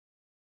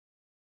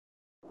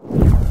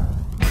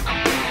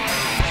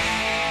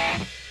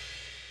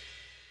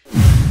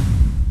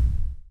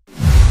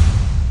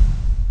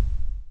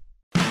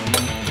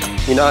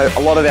You know,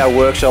 a lot of our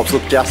workshops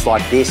look just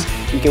like this.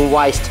 You can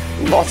waste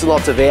lots and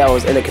lots of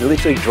hours and it can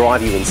literally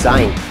drive you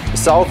insane. To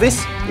solve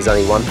this, there's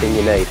only one thing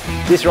you need.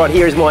 This right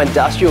here is my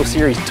Industrial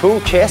Series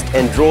tool chest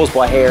and drawers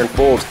by Hare and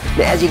Forbes.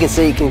 Now, as you can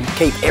see, you can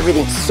keep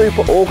everything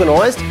super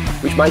organised,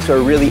 which makes for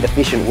a really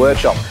efficient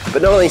workshop.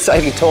 But not only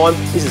saving time,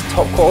 this is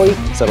top quality,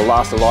 so it'll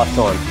last a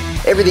lifetime.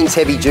 Everything's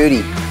heavy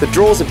duty. The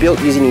drawers are built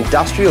using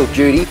industrial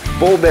duty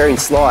ball bearing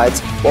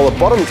slides, while the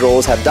bottom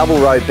drawers have double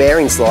row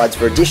bearing slides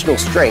for additional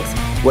strength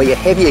where your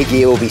heavier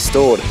gear will be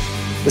stored.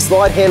 The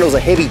slide handles are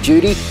heavy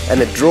duty and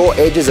the drawer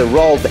edges are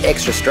rolled for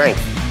extra strength.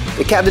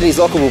 The cabinet is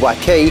lockable by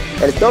key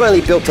and it's not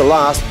only built to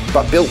last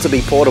but built to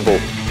be portable.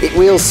 It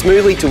wheels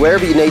smoothly to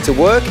wherever you need to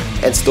work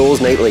and stores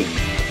neatly.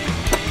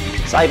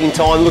 Saving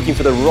time looking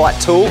for the right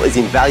tool is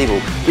invaluable.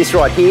 This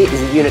right here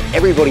is a unit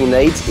everybody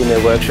needs in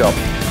their workshop.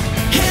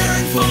 Hare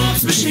and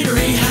Forbes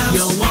Machinery House,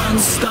 your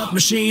one-stop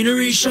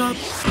machinery shop.